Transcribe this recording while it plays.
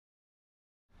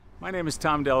My name is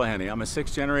Tom Delahanty. I'm a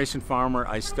sixth-generation farmer.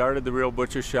 I started the Real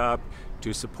Butcher Shop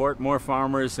to support more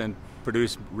farmers and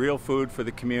produce real food for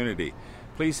the community.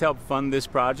 Please help fund this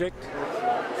project.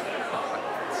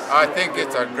 I think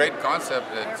it's a great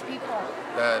concept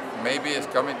that maybe is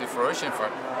coming to fruition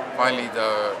finally,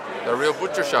 the Real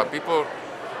Butcher Shop. People,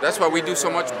 that's why we do so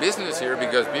much business here,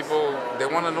 because people, they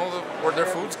want to know where their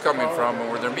food's coming from and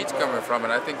where their meat's coming from,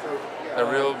 and I think the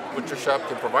Real Butcher Shop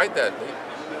can provide that.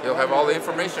 You'll have all the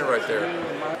information right there.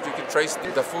 You can trace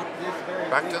the food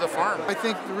back to the farm. I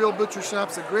think the Real Butcher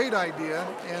Shop's a great idea,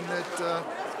 and that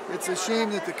it's a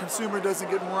shame that the consumer doesn't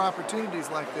get more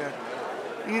opportunities like that.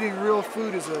 Eating real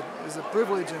food is a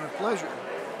privilege and a pleasure.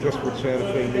 Just what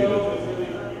Santa Fe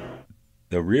needed.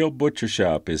 The Real Butcher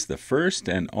Shop is the first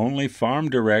and only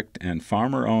farm-direct and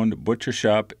farmer-owned butcher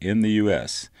shop in the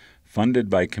U.S., funded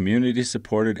by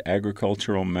community-supported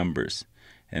agricultural members,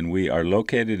 and we are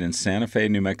located in Santa Fe,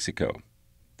 New Mexico.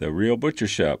 The Real Butcher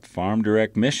Shop Farm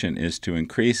Direct mission is to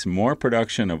increase more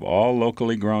production of all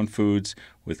locally grown foods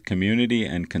with community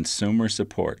and consumer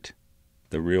support.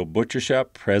 The Real Butcher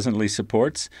Shop presently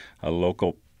supports a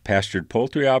local pastured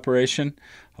poultry operation,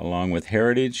 along with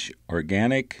heritage,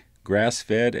 organic,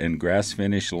 grass-fed and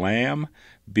grass-finished lamb,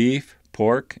 beef,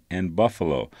 pork, and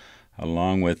buffalo,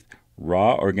 along with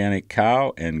raw organic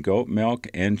cow and goat milk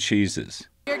and cheeses.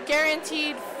 You're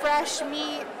guaranteed fresh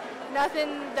meat, nothing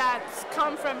that's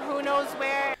come from who knows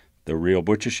where. The Real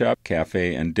Butcher Shop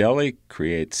Cafe and Deli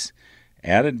creates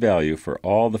added value for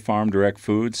all the farm direct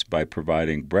foods by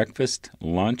providing breakfast,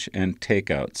 lunch, and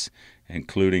takeouts,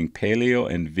 including paleo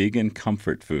and vegan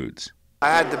comfort foods. I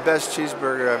had the best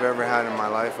cheeseburger I've ever had in my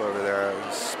life over there. It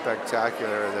was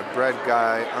spectacular. The bread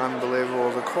guy,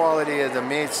 unbelievable. The quality of the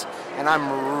meats, and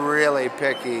I'm really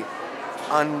picky,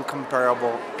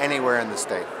 uncomparable anywhere in the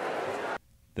state.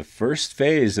 The first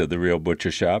phase of the Real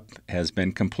Butcher Shop has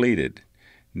been completed.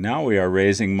 Now we are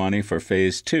raising money for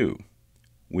Phase 2.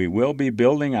 We will be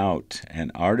building out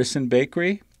an artisan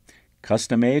bakery,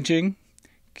 custom aging,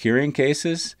 curing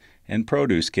cases, and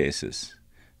produce cases.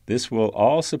 This will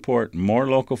all support more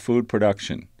local food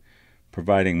production,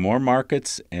 providing more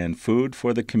markets and food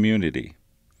for the community.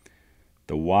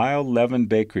 The Wild Leaven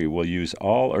Bakery will use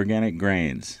all organic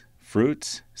grains,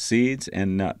 fruits, seeds,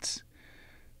 and nuts.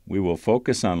 We will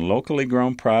focus on locally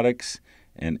grown products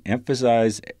and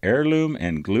emphasize heirloom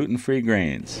and gluten-free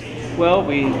grains. Well,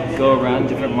 we go around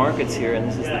different markets here, and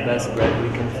this is the best bread we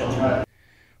can find.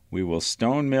 We will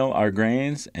stone mill our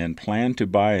grains and plan to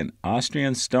buy an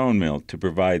Austrian stone mill to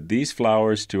provide these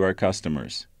flours to our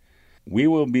customers. We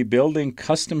will be building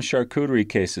custom charcuterie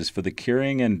cases for the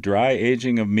curing and dry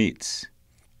aging of meats.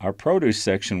 Our produce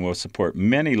section will support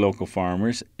many local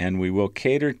farmers, and we will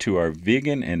cater to our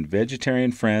vegan and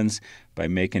vegetarian friends by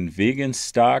making vegan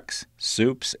stocks,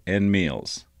 soups, and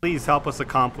meals. Please help us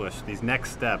accomplish these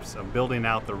next steps of building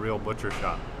out the Real Butcher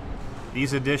Shop.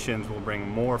 These additions will bring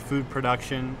more food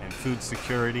production and food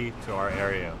security to our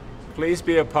area. Please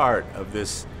be a part of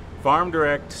this Farm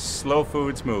Direct Slow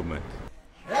Foods movement.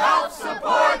 Help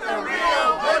support the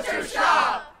Real Butcher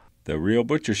Shop! The Real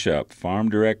Butcher Shop Farm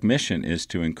Direct mission is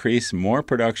to increase more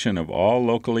production of all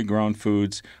locally grown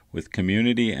foods with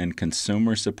community and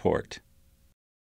consumer support.